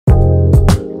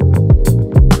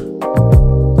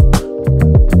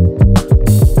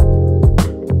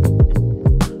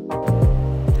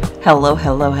Hello,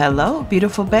 hello, hello,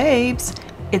 beautiful babes.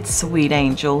 It's Sweet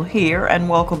Angel here, and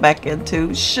welcome back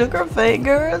into Sugar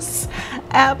Fingers.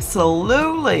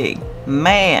 Absolutely.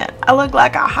 Man, I look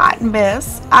like a hot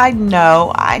mess. I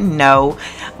know.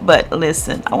 But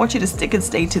listen, I want you to stick and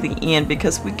stay to the end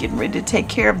because we're getting ready to take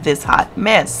care of this hot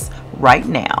mess right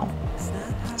now.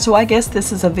 So I guess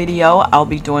this is a video I'll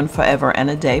be doing forever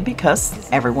and a day because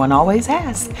everyone always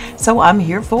asks. So I'm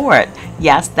here for it.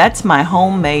 Yes, that's my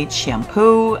homemade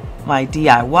shampoo, my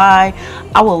DIY.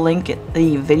 I will link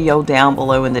the video down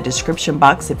below in the description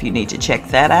box if you need to check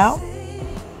that out.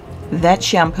 That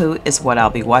shampoo is what I'll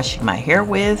be washing my hair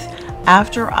with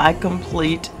after I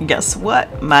complete, guess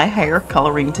what, my hair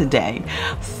coloring today.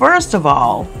 First of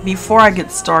all, before I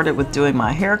get started with doing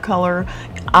my hair color,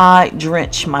 I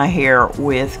drench my hair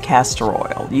with castor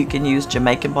oil. You can use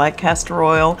Jamaican black castor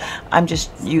oil. I'm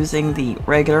just using the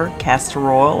regular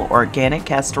castor oil, organic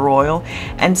castor oil,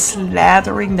 and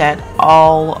slathering that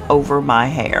all over my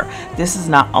hair. This is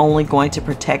not only going to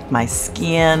protect my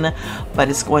skin, but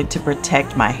it's going to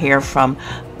protect my hair from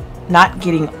not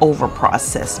getting over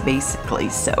processed, basically.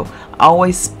 So I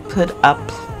always put up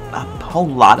a whole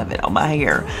lot of it on my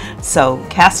hair. So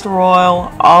castor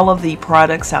oil, all of the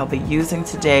products I'll be using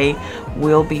today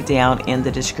will be down in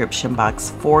the description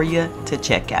box for you to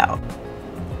check out.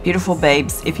 Beautiful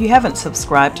babes, if you haven't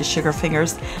subscribed to Sugar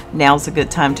Fingers, now's a good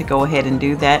time to go ahead and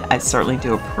do that. I certainly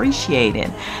do appreciate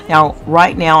it. Now,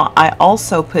 right now, I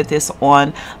also put this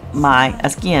on my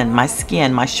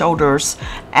skin, my shoulders,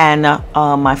 and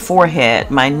my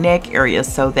forehead, my neck area,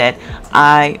 so that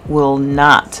I will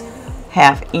not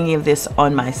have any of this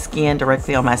on my skin,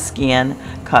 directly on my skin,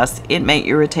 because it may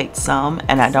irritate some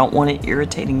and I don't want it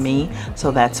irritating me,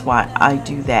 so that's why I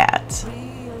do that.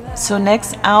 So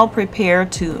next I'll prepare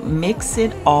to mix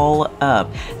it all up.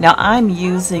 Now I'm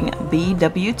using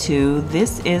BW2.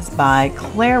 This is by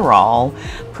Clairol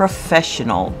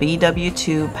Professional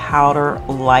BW2 Powder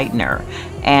Lightener.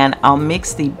 And I'll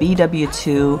mix the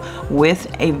BW2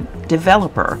 with a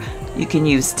developer. You can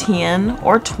use 10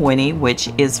 or 20, which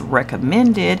is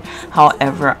recommended.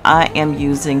 However, I am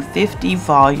using 50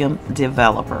 volume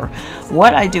developer.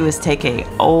 What I do is take a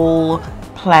old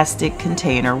plastic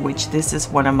container, which this is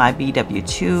one of my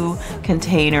BW2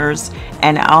 containers,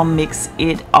 and I'll mix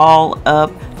it all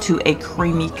up to a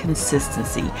creamy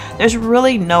consistency. There's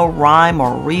really no rhyme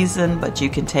or reason, but you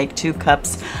can take 2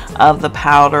 cups of the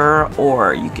powder,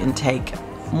 or you can take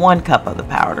 1 cup of the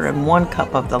powder and 1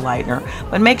 cup of the lightener,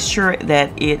 but make sure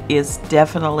that it is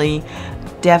definitely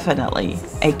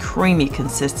a creamy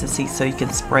consistency so you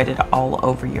can spread it all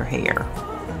over your hair.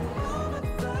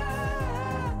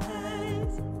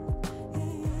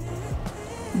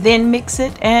 Then mix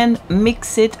it and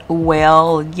mix it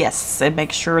well, yes, and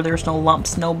make sure there's no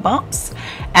lumps, no bumps,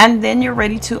 and then you're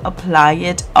ready to apply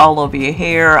it all over your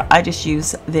hair. I just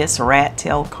use this rat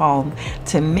tail comb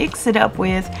to mix it up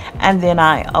with, and then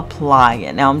I apply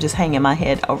it. Now I'm just hanging my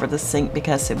head over the sink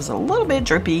because it was a little bit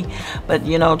drippy, but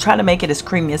you know, try to make it as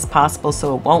creamy as possible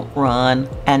so it won't run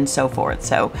and so forth.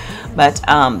 So but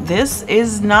this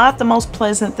is not the most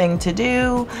pleasant thing to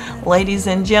do, ladies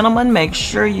and gentlemen. Make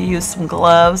sure you use some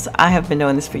gloves. I have been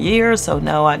doing this for years, so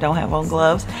no, I don't have on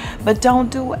gloves, but don't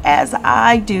do as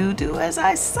I do, do as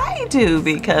I say do,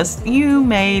 because you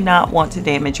may not want to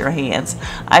damage your hands.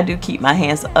 I do keep my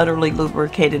hands utterly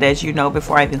lubricated, as you know.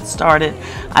 Before I even started,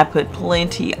 I put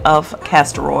plenty of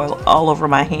castor oil all over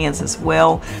my hands as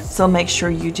well, so make sure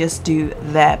you just do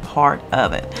that part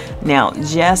of it. Now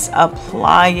just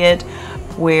apply it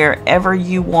wherever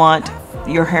you want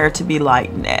your hair to be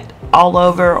lightened at, all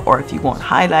over, or if you want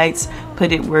highlights,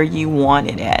 put it where you want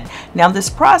it at. Now this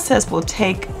process will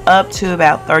take up to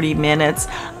about 30 minutes.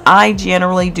 I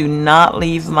generally do not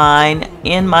leave mine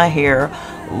in my hair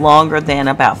longer than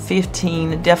about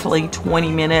 15, definitely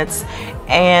 20 minutes,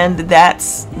 and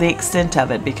that's the extent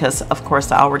of it, because of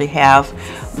course I already have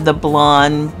the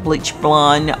blonde, bleach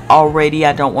blonde already.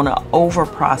 I don't want to over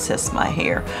process my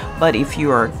hair. But if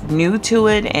you are new to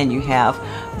it and you have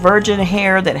virgin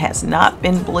hair that has not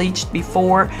been bleached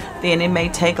before, then it may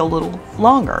take a little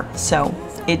longer. So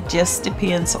it just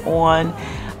depends on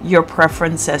your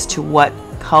preference as to what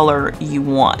color you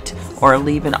want, or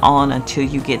leave it on until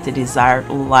you get the desired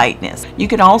lightness. You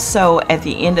can also, at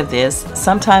the end of this,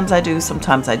 sometimes I do,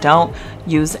 sometimes I don't,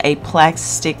 use a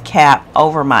plastic cap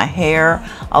over my hair.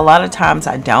 A lot of times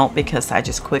I don't, because I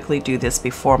just quickly do this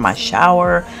before my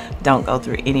shower. Don't go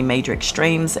through any major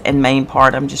extremes. And main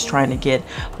part, I'm just trying to get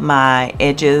my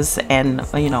edges and,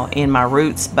 you know, in my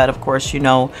roots. But of course, you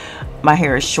know, my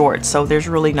hair is short, so there's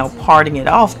really no parting it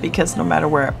off, because no matter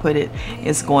where I put it,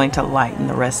 it's going to lighten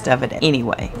the rest of it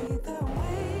anyway.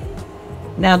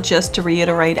 Now, just to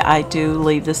reiterate, I do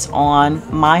leave this on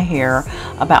my hair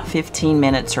about 15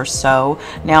 minutes or so.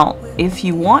 Now, if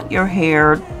you want your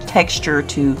hair texture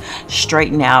to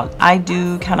straighten out, I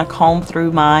do kind of comb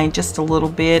through mine just a little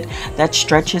bit. That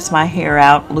stretches my hair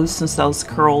out, loosens those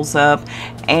curls up,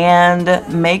 and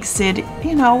makes it,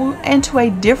 you know, into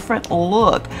a different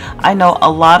look. I know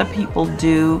a lot of people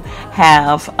do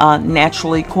have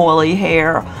naturally coily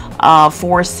hair,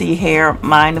 4C hair.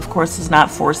 Mine, of course, is not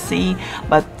 4C,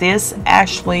 but this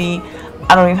actually,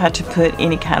 I don't even have to put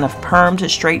any kind of perm to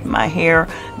straighten my hair.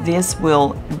 This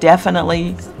will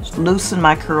definitely loosen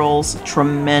my curls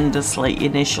tremendously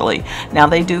initially. Now,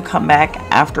 they do come back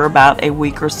after about a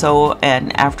week or so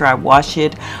and after I wash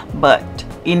it, but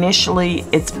initially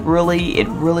it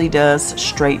really does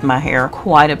straighten my hair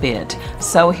quite a bit.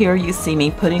 So here you see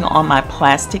me putting on my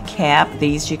plastic cap.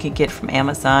 These you can get from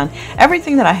Amazon.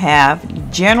 Everything that I have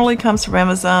generally comes from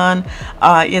Amazon.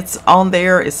 It's on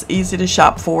there. It's easy to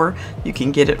shop for. You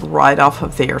can get it right off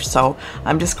of there. So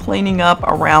I'm just cleaning up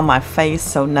around my face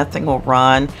so nothing will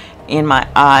run in my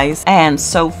eyes and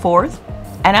so forth.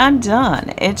 And I'm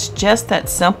done. It's just that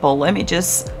simple. Let me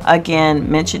just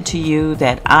again mention to you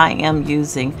that I am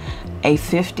using a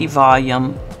 50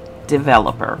 volume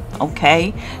developer.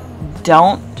 Okay,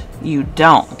 you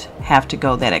don't have to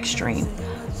go that extreme.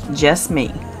 Just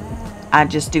me, I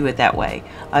just do it that way.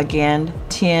 Again,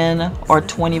 10 or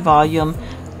 20 volume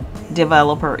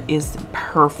developer is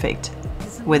perfect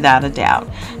without a doubt.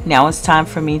 Now it's time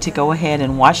for me to go ahead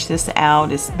and wash this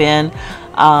out. It's been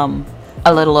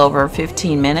a little over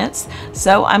 15 minutes.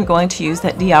 So I'm going to use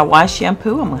that DIY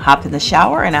shampoo. I'm gonna hop in the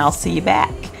shower and I'll see you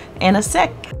back in a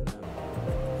sec.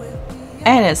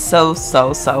 And it's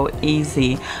so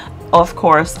easy. Of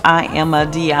course, I am a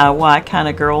DIY kind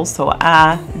of girl, so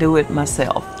I do it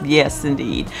myself. Yes,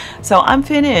 indeed. So I'm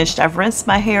finished. I've rinsed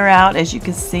my hair out. As you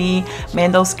can see,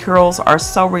 man, those curls are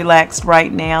so relaxed right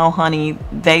now, honey.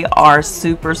 They are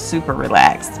super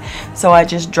relaxed. So I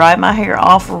just dry my hair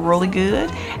off really good,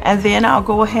 and then I'll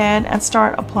go ahead and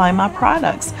start applying my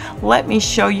products. Let me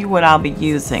show you what I'll be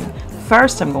using.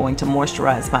 First, I'm going to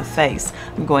moisturize my face.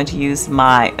 I'm going to use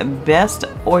my best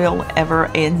oil ever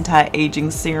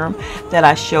anti-aging serum that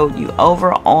I showed you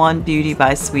over on Beauty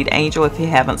by Sweet Angel. If you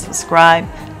haven't subscribed,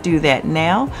 do that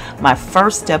now. My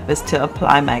first step is to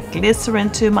apply my glycerin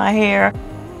to my hair.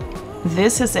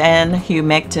 This is an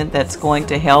humectant that's going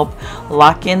to help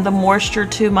lock in the moisture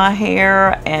to my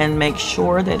hair and make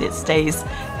sure that it stays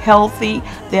healthy.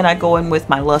 Then I go in with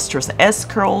my Lustrous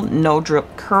S-Curl No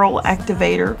Drip Curl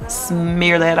Activator,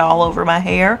 smear that all over my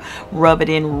hair, rub it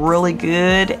in really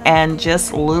good, and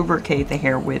just lubricate the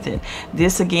hair with it.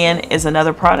 This again is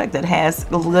another product that has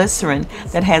glycerin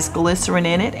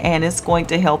in it, and it's going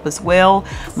to help as well.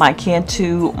 My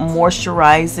Cantu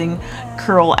Moisturizing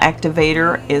Curl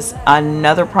Activator is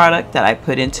another product that I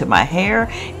put into my hair.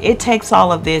 It takes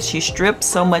all of this. You strip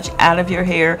so much out of your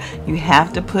hair, you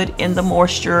have to put in the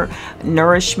moisture,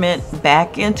 nourishment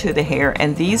back into the hair,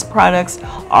 and these products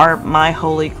are my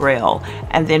holy grail.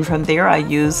 And then from there I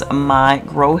use my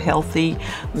Grow Healthy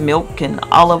milk and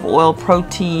olive oil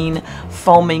protein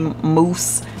foaming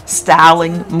mousse,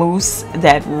 styling mousse,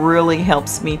 that really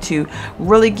helps me to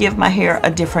really give my hair a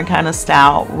different kind of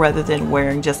style rather than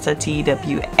wearing just a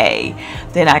TWA.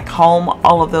 Then I comb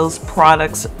all of those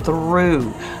products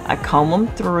through. I comb them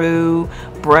through,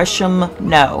 brush them,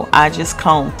 no, I just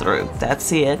comb through,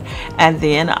 that's it. And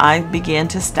then I begin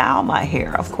to style my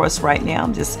hair. Of course, right now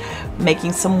I'm just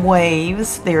making some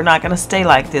waves. They're not going to stay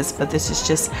like this, but this is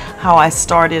just how I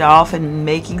started off, and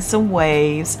making some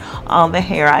waves on the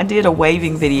hair. I did a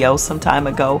waving video some time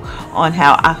ago on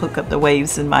how I hook up the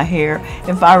waves in my hair.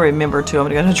 If I remember to, I'm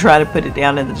going to try to put it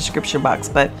down in the description box,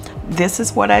 but this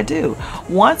is what I do.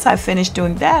 Once I finish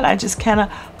doing that, I just kind of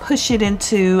push it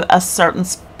into a certain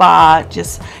spot,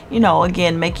 just, you know,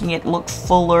 again, making it look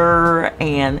fuller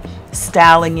and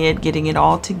styling it, getting it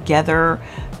all together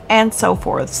and so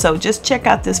forth. So just check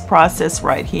out this process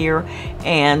right here,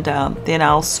 and then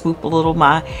I'll swoop a little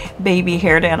my baby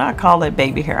hair down. I call it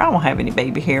baby hair. I don't have any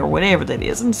baby hair, whatever that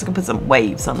is. I'm just gonna put some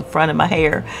waves on the front of my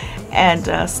hair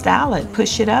and style it,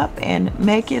 push it up, and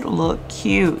make it look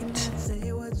cute.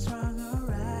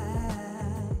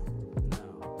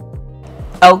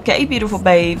 Okay, beautiful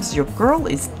babes, your girl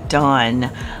is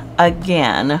done.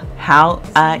 Again, how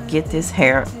I get this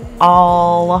hair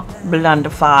all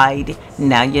blondified.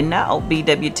 Now you know.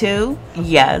 BW2,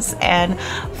 yes, and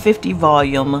 50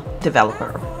 volume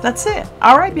developer. That's it.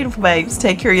 All right, beautiful babes,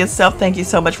 take care of yourself. Thank you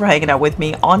so much for hanging out with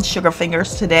me on Sugar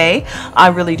Fingers today. I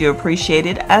really do appreciate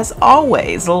it. As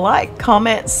always, like,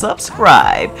 comment,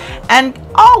 subscribe, and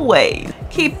always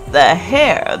Keep the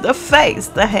hair, the face,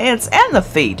 the hands, and the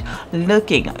feet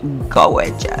looking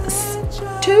gorgeous.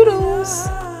 Toodles!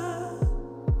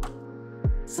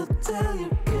 So tell your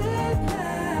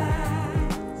goodnight.